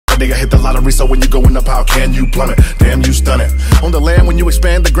nigga hit the lottery, so when you going up, how can you plummet? Damn, you stun it. On the land, when you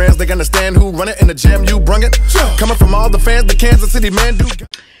expand the grands, they understand who run it. In the jam, you brung it. Coming from all the fans, the Kansas City man do.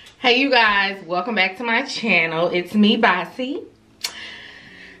 Hey you guys, welcome back to my channel. It's me, Bossy.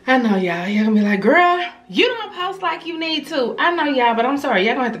 I know y'all gonna be like, girl, you don't post like you need to. I know y'all, but I'm sorry,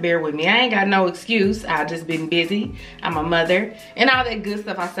 y'all gonna have to bear with me. I ain't got no excuse. I've just been busy. I'm a mother and all that good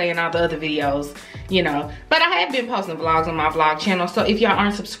stuff I say in all the other videos, you know. But I have been posting vlogs on my vlog channel, so if y'all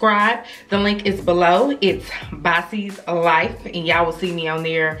aren't subscribed, the link is below. It's Bossy's Life, and y'all will see me on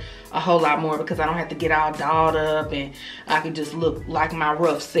there a whole lot more because I don't have to get all dolled up and I can just look like my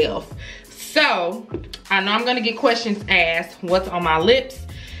rough self. So I know I'm gonna get questions asked. What's on my lips?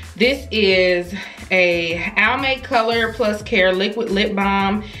 This is a Almay Color Plus Care Liquid Lip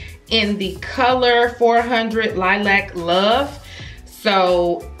Balm in the color 400 Lilac Love.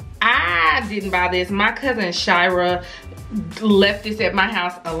 So I didn't buy this. My cousin Shira left this at my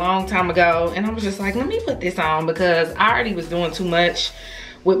house a long time ago, and I was just like, let me put this on because I already was doing too much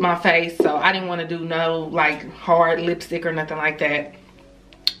with my face, so I didn't want to do no like hard lipstick or nothing like that.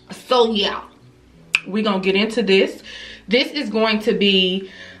 So yeah, we're gonna get into this. This is going to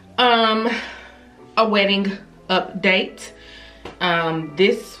be a wedding update.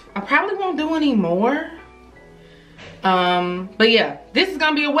 This I probably won't do anymore. But yeah, this is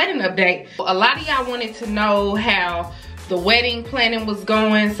gonna be a wedding update. A lot of y'all wanted to know how the wedding planning was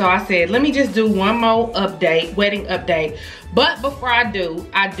going, so I said let me just do one more update, wedding update. But before I do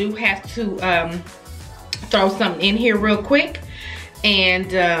have to throw something in here real quick.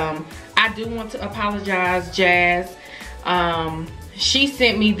 And I do want to apologize, Jazz. She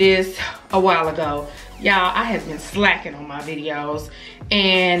sent me this a while ago. Y'all, I have been slacking on my videos.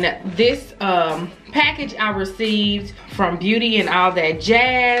 And this package I received from Beauty and All That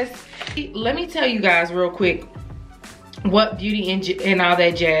Jazz. Let me tell you guys real quick what Beauty and All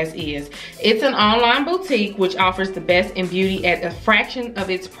That Jazz is. It's an online boutique which offers the best in beauty at a fraction of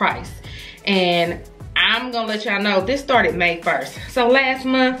its price. And I'm gonna let y'all know this started May 1st. So last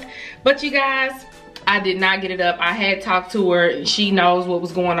month, but you guys, I did not get it up. I had talked to her and she knows what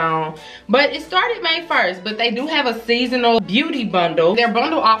was going on. But it started May 1st, but they do have a seasonal beauty bundle. Their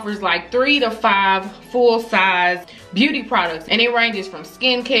bundle offers like 3 to 5 full-size beauty products. And it ranges from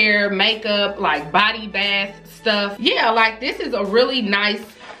skincare, makeup, like body bath stuff. Yeah, like this is a really nice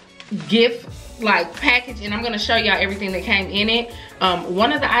gift like package, and I'm gonna show y'all everything that came in it.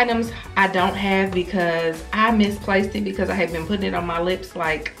 One of the items I don't have because I misplaced it because I had been putting it on my lips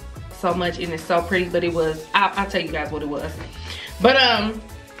like so much and it's so pretty, but it was, I'll tell you guys what it was. But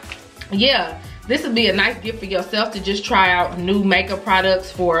yeah, this would be a nice gift for yourself to just try out new makeup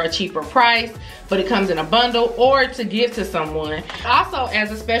products for a cheaper price, but it comes in a bundle, or to give to someone. Also,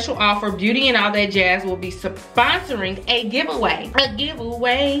 as a special offer, Beauty and All That Jazz will be sponsoring a giveaway. A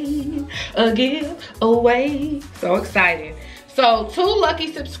giveaway. So excited. So 2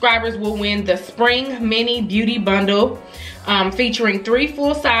 lucky subscribers will win the Spring Mini Beauty Bundle featuring 3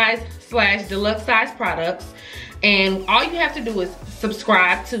 full-size / deluxe size products. And all you have to do is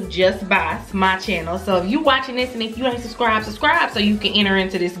subscribe to Just Boss, my channel. So if you're watching this and if you ain't subscribed, subscribe so you can enter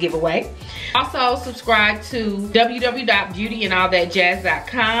into this giveaway. Also subscribe to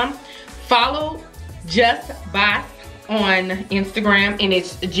www.beautyandallthatjazz.com. Follow Just Boss on Instagram, and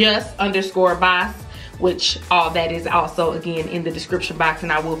it's just_boss, which all that is also again in the description box,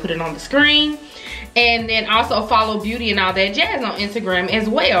 and I will put it on the screen. And then also follow Beauty and All That Jazz on Instagram as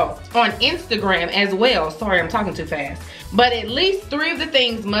well. Sorry, I'm talking too fast. But at least 3 of the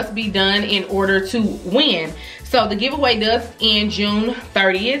things must be done in order to win. So the giveaway does end June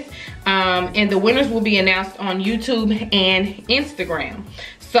 30th. And the winners will be announced on YouTube and Instagram.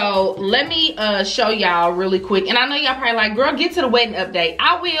 So let me show y'all really quick. And I know y'all probably like, girl, get to the wedding update.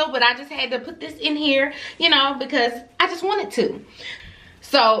 I will, but I just had to put this in here, you know, because I just wanted to.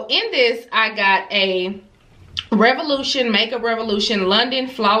 So in this, I got a Makeup Revolution London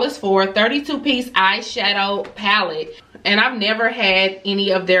Flawless 4 32-piece eyeshadow palette. And I've never had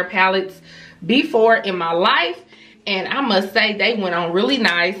any of their palettes before in my life. And I must say they went on really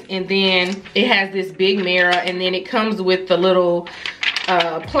nice. And then it has this big mirror, and then it comes with the little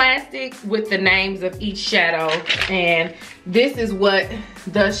plastic with the names of each shadow. And this is what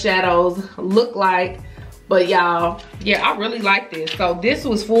the shadows look like. But y'all, yeah, I really like this. So this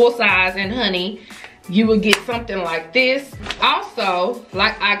was full size, and honey, you would get something like this. Also,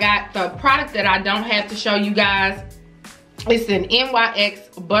 like I got the product that I don't have to show you guys. It's an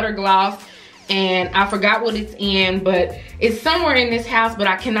NYX Butter Gloss, and I forgot what it's in, but it's somewhere in this house, but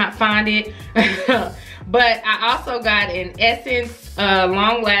I cannot find it. But I also got an Essence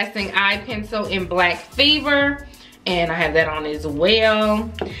Long Lasting Eye Pencil in Black Fever. and I have that on as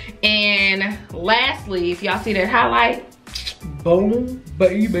well. And lastly, if y'all see that highlight, boom,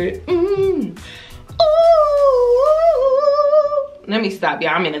 baby. Ooh. Let me stop,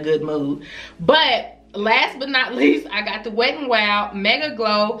 y'all. I'm in a good mood. But last but not least, I got the Wet n Wild Mega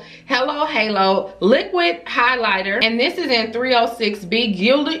Glow Hello Halo Liquid Highlighter. And this is in 306B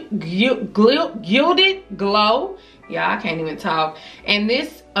Gilded Glow. Yeah, I can't even talk. And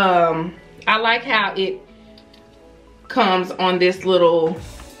this, I like how it comes on this little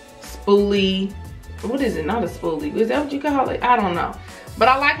spoolie. What is it? Not a spoolie. Is that what you call it? I don't know. But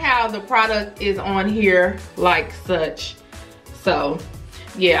I like how the product is on here like such. So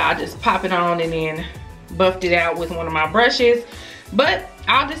yeah, I just pop it on and then buffed it out with one of my brushes. But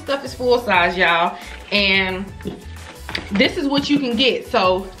all this stuff is full size, y'all, and this is what you can get.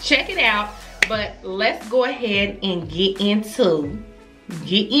 So check it out. But let's go ahead and get into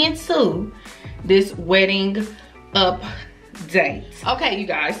this wedding update. Okay, you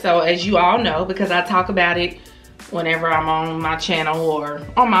guys, so as you all know, because I talk about it whenever I'm on my channel or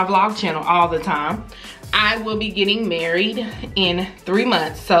on my vlog channel all the time, I will be getting married in 3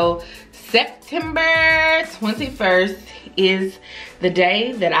 months. So September 21st is the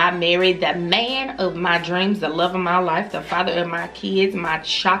day that I married the man of my dreams, the love of my life, the father of my kids, my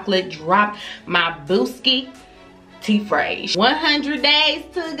chocolate drop, my booski, T-Phrase. 100 days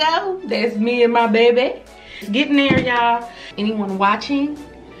to go. That's me and my baby. It's getting there, y'all. Anyone watching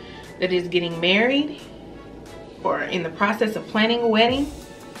that is getting married or in the process of planning a wedding,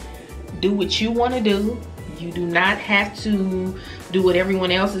 do what you want to do. You do not have to do what everyone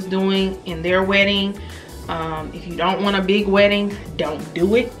else is doing in their wedding. If you don't want a big wedding, don't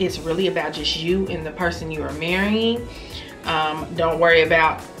do it. It's really about just you and the person you are marrying. Don't worry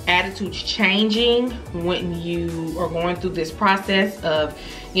about attitudes changing when you are going through this process of,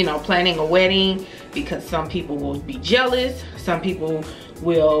 you know, planning a wedding, because some people will be jealous. Some people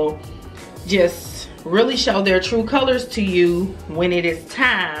will just really show their true colors to you when it is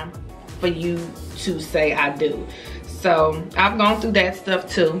time for you to say I do. So I've gone through that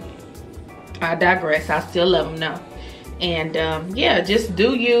stuff too. I digress. I still love them though. And yeah, just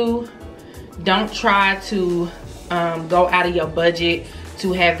do you. Don't try to go out of your budget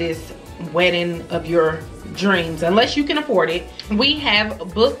to have this wedding of your dreams unless you can afford it. We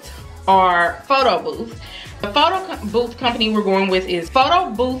have booked our photo booth. The photo booth company we're going with is Photo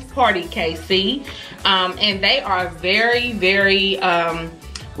Booth Party KC, and they are very, very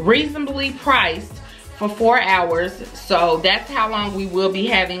reasonably priced for 4 hours. So that's how long we will be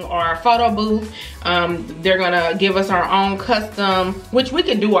having our photo booth. They're gonna give us our own custom, which we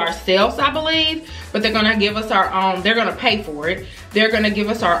can do ourselves, I believe, but they're gonna give us our own. They're gonna pay for it. They're gonna give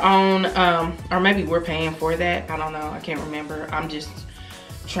us our own, or maybe we're paying for that. I don't know, I can't remember. I'm just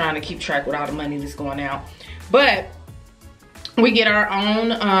trying to keep track with all the money that's going out. But we get our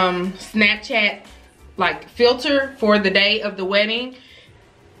own Snapchat like filter for the day of the wedding.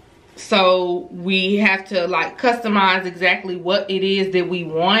 So we have to like customize exactly what it is that we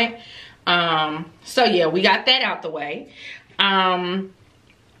want. So yeah, we got that out the way.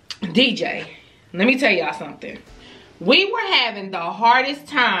 DJ, let me tell y'all something. We were having the hardest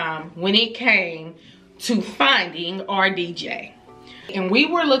time when it came to finding our DJ. And we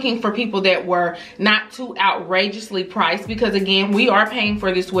were looking for people that were not too outrageously priced, because again, we are paying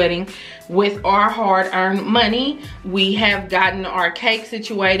for this wedding with our hard-earned money. We have gotten our cake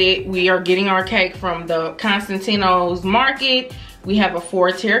situated. We are getting our cake from the Constantino's Market. We have a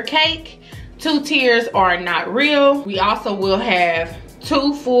 4-tier cake. 2 tiers are not real. We also will have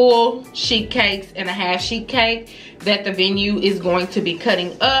 2 full sheet cakes and a half sheet cake that the venue is going to be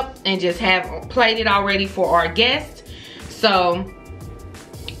cutting up and just have plated already for our guests. So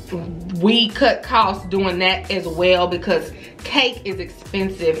we cut costs doing that as well, because cake is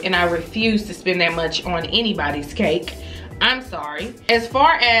expensive and I refuse to spend that much on anybody's cake. I'm sorry. As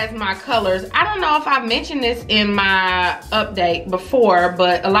far as my colors, I don't know if I've mentioned this in my update before,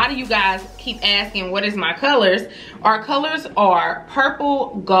 but a lot of you guys keep asking what is my colors. Our colors are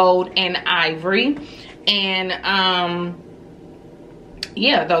purple, gold, and ivory. And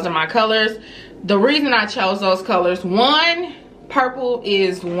yeah, those are my colors. The reason I chose those colors, one, purple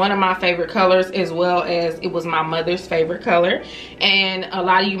is one of my favorite colors, as well as it was my mother's favorite color. And a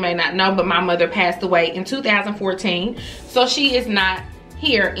lot of you may not know, but my mother passed away in 2014, so she is not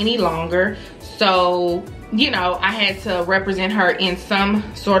here any longer. So, you know, I had to represent her in some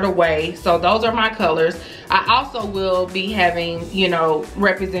sort of way. So those are my colors. I also will be having, you know,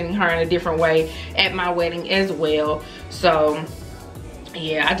 representing her in a different way at my wedding as well. So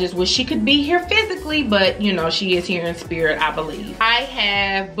yeah, I just wish she could be here physically, but you know, she is here in spirit, I believe. I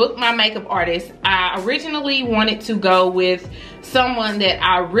have booked my makeup artist. I originally wanted to go with someone that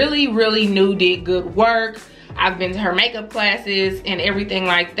I really knew did good work. I've been to her makeup classes and everything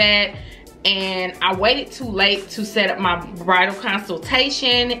like that, and I waited too late to set up my bridal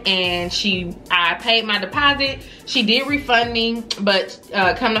consultation, and I paid my deposit. She did refund me, but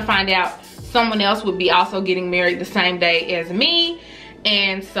come to find out, someone else would be also getting married the same day as me,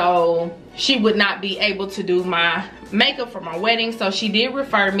 and so she would not be able to do my makeup for my wedding. So she did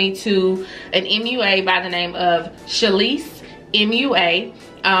refer me to an MUA by the name of Shalise MUA.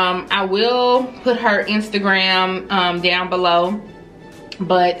 I will put her Instagram down below,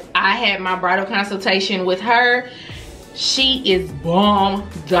 but I had my bridal consultation with her. She is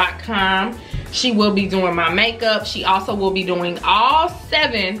bomb.com. She will be doing my makeup. She also will be doing all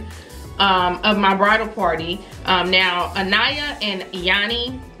 7 of my bridal party. Now Anaya and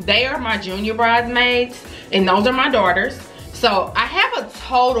Yanni, they are my junior bridesmaids, and those are my daughters. So I have a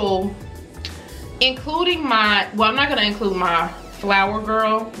total, including my, well, I'm not gonna include my flower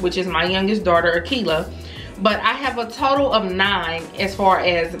girl, which is my youngest daughter, Akila, but I have a total of 9 as far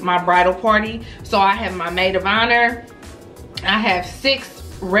as my bridal party. So I have my maid of honor, I have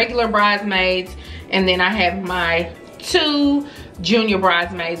 6 regular bridesmaids, and then I have my 2 junior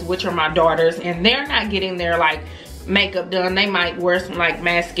bridesmaids, which are my daughters, and they're not getting their like makeup done. They might wear some like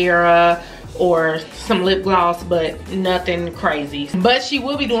mascara or some lip gloss, but nothing crazy. But she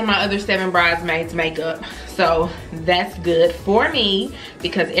will be doing my other 7 bridesmaids makeup, so that's good for me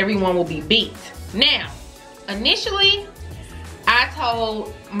because everyone will be beat. Now, initially I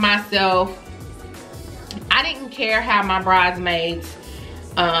told myself I didn't care how my bridesmaids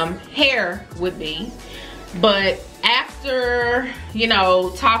hair would be, but after, you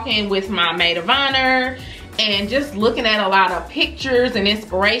know, talking with my maid of honor and just looking at a lot of pictures and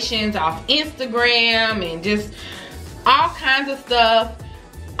inspirations off Instagram and just all kinds of stuff,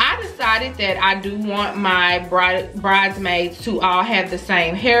 I decided that I do want my bridesmaids to all have the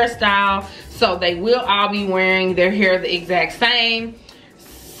same hairstyle, so they will all be wearing their hair the exact same.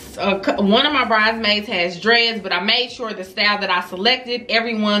 One of my bridesmaids has dreads, but I made sure the style that I selected,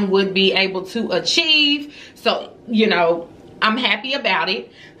 everyone would be able to achieve. So, you know, I'm happy about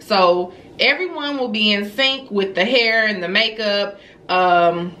it. So everyone will be in sync with the hair and the makeup.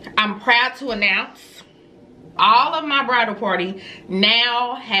 I'm proud to announce all of my bridal party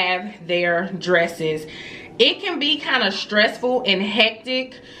now have their dresses. It can be kind of stressful and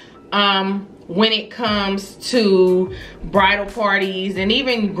hectic when it comes to bridal parties and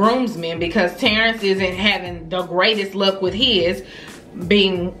even groomsmen, because Terrence isn't having the greatest luck with his,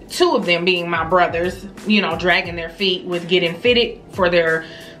 being 2 of them being my brothers, you know, dragging their feet with getting fitted for their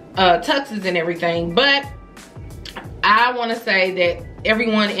tuxes and everything. But I want to say that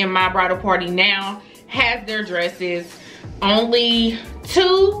everyone in my bridal party now has their dresses. Only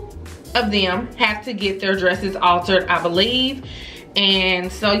 2 of them have to get their dresses altered, I believe. And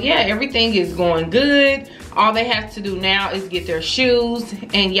so yeah, everything is going good. All they have to do now is get their shoes.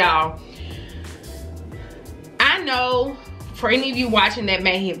 And y'all, I know for any of you watching that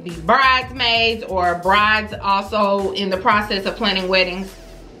may be bridesmaids or brides also in the process of planning weddings,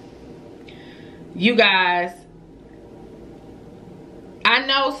 you guys, I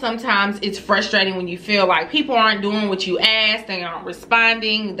know sometimes it's frustrating when you feel like people aren't doing what you asked, they aren't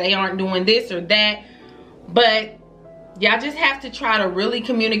responding, they aren't doing this or that, but y'all just have to try to really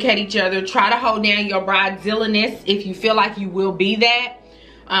communicate each other. Try to hold down your bridezilliness if you feel like you will be that.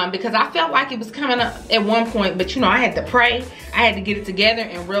 Because I felt like it was coming up at one point, but you know, I had to pray. I had to get it together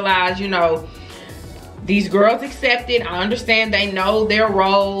and realize, you know, these girls accepted. I understand they know their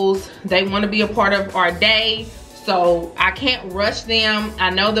roles. They want to be a part of our day. So I can't rush them. I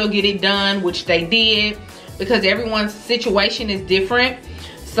know they'll get it done, which they did, because everyone's situation is different.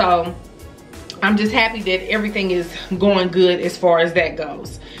 So I'm just happy that everything is going good as far as that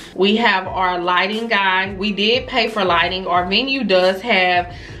goes. We have our lighting guy. We did pay for lighting. Our venue does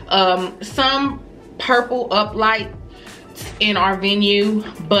have some purple uplight in our venue,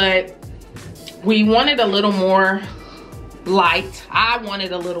 but we wanted a little more light. I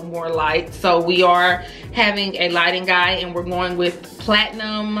wanted a little more light, so we are having a lighting guy, and we're going with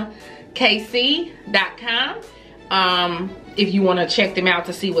platinumkc.com. if you want to check them out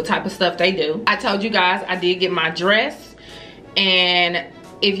to see what type of stuff they do. I told you guys I did get my dress, and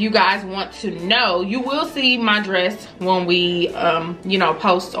if you guys want to know, you will see my dress when we you know,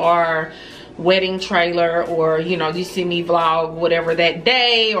 post our wedding trailer, or you know, you see me vlog whatever that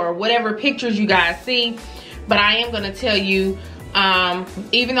day, or whatever pictures you guys see. But I am going to tell you,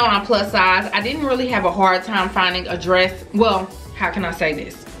 even though I'm plus size, I didn't really have a hard time finding a dress. Well, how can I say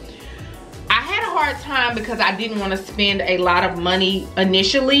this? I had a hard time because I didn't want to spend a lot of money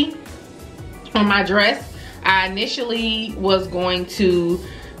initially on my dress. I initially was going to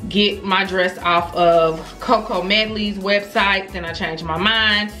get my dress off of Coco Medley's website, then I changed my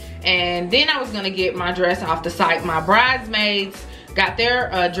mind, and then I was gonna get my dress off the site my bridesmaids got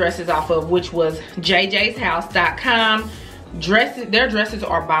their dresses off of, which was jjshouse.com. Their dresses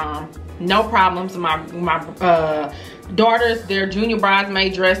are bomb, no problems. My daughters, their junior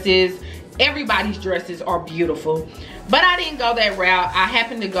bridesmaid dresses, everybody's dresses are beautiful. But I didn't go that route. I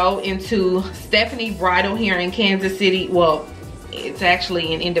happened to go into Stephanie Bridal here in Kansas City. Well, it's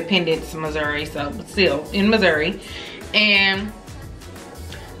actually in Independence, Missouri, so still in Missouri. And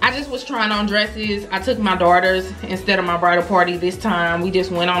I just was trying on dresses. I took my daughters instead of my bridal party this time. We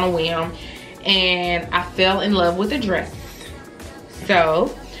just went on a whim, and I fell in love with a dress.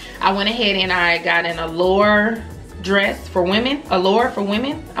 So I went ahead and I got an Allure dress for women. Allure for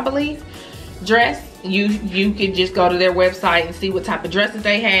women, I believe. Dress. You could just go to their website and see what type of dresses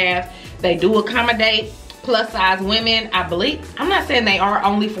they have. They do accommodate plus size women, I believe. I'm not saying they are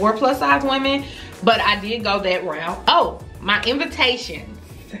only for plus size women, but I did go that route. Oh, my invitations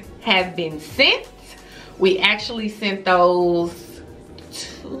have been sent. We actually sent those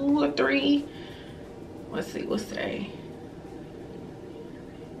 2 or 3. Let's see, what's today?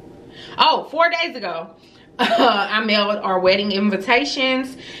 Oh, 4 days ago. I mailed our wedding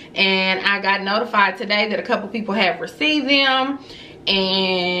invitations, and I got notified today that a couple people have received them.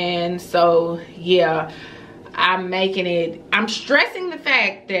 And so yeah, I'm stressing the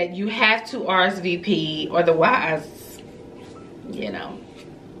fact that you have to RSVP, otherwise, you know,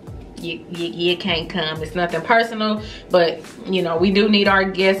 you can't come. It's nothing personal, but you know, we do need our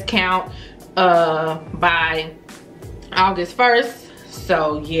guest count by August 1st.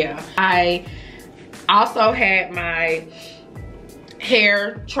 So yeah, I also had my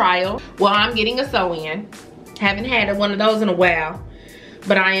hair trial. Well, I'm getting a sew-in. Haven't had one of those in a while,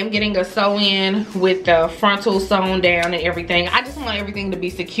 but I am getting a sew-in with the frontal sewn down and everything. I just want everything to be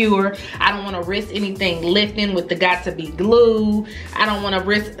secure. I don't want to risk anything lifting with the got to be glue. I don't want to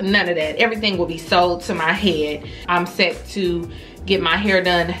risk none of that. Everything will be sewed to my head. I'm set to get my hair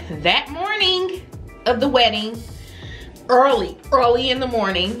done that morning of the wedding, early in the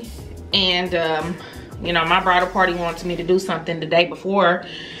morning. And you know, my bridal party wants me to do something the day before,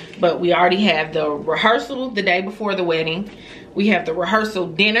 but we already have the rehearsal the day before the wedding. We have the rehearsal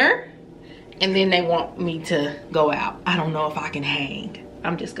dinner, and then they want me to go out. I don't know if I can hang.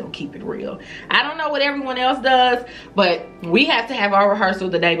 I'm just gonna keep it real. I don't know what everyone else does, but we have to have our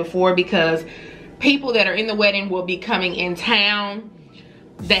rehearsal the day before because people that are in the wedding will be coming in town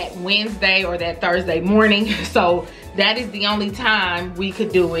that Wednesday or that Thursday morning. So that is the only time we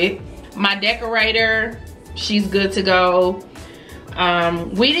could do it. My decorator, she's good to go.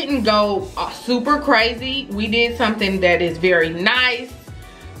 We didn't go super crazy. We did something that is very nice,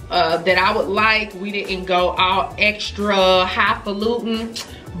 that I would like. We didn't go all extra highfalutin,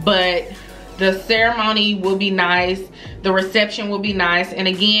 but the ceremony will be nice. The reception will be nice. And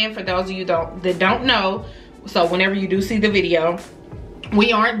again, for those of you that don't know, so whenever you do see the video,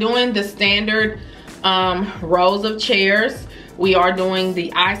 we aren't doing the standard rows of chairs. We are doing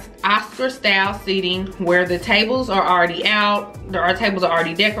the Oscar style seating where the tables are already out. Our tables are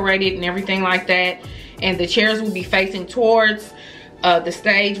already decorated and everything like that. And the chairs will be facing towards the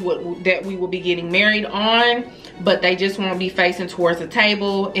stage that we will be getting married on, but they just won't be facing towards the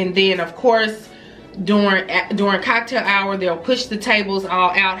table. And then of course, during cocktail hour, they'll push the tables all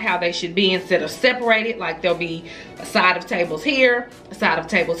out how they should be instead of separated. Like there'll be a side of tables here, a side of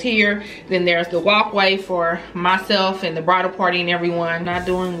tables here. Then there's the walkway for myself and the bridal party and everyone. Not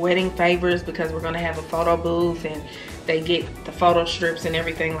doing wedding favors because we're gonna have a photo booth and they get the photo strips and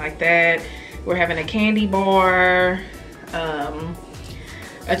everything like that. We're having a candy bar,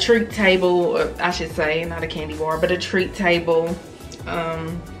 a treat table, or I should say, not a candy bar, but a treat table.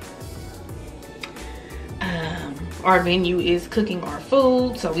 Our venue is cooking our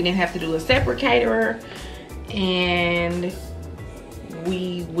food, so we didn't have to do a separate caterer. And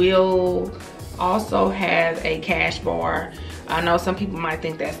we will also have a cash bar. I know some people might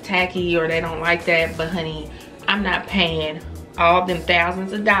think that's tacky or they don't like that, but honey, I'm not paying all them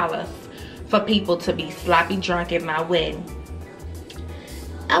thousands of dollars for people to be sloppy drunk at my wedding.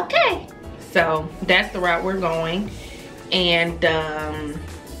 Okay, so that's the route we're going. And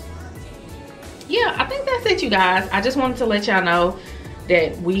yeah, I think that's it, you guys. I just wanted to let y'all know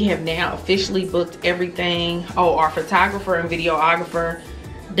that we have now officially booked everything. Oh, our photographer and videographer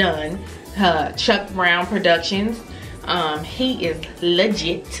done. Chuck Brown Productions. He is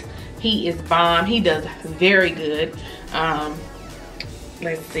legit. He is bomb. He does very good.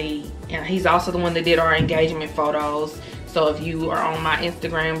 let's see, and he's also the one that did our engagement photos. So if you are on my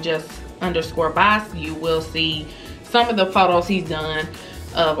Instagram, just _boss, you will see some of the photos he's done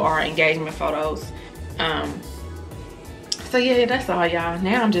of our engagement photos. So yeah, that's all, y'all.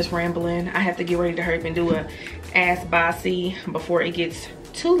 Now I'm just rambling. I have to get ready to hurry up and do a Ask Bossy before it gets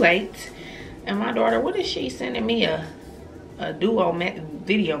too late. And my daughter, what is she sending me a duo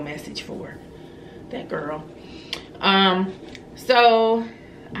video message for? That girl. So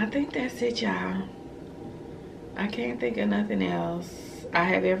I think that's it, y'all. I can't think of nothing else. I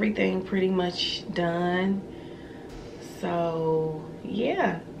have everything pretty much done. So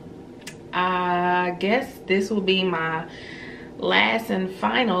yeah, I guess this will be my last and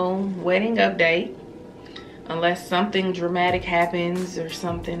final wedding update, unless something dramatic happens or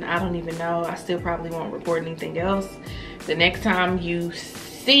something. I don't even know. I still probably won't record anything else. The next time you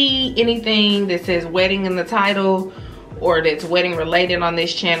see anything that says wedding in the title or that's wedding related on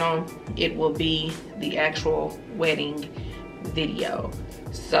this channel, it will be the actual wedding video.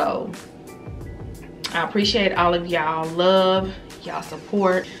 So I appreciate all of y'all love, y'all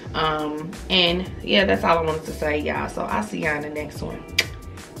support, and yeah, that's all I wanted to say, y'all. So I'll see y'all in the next one.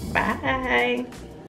 Bye.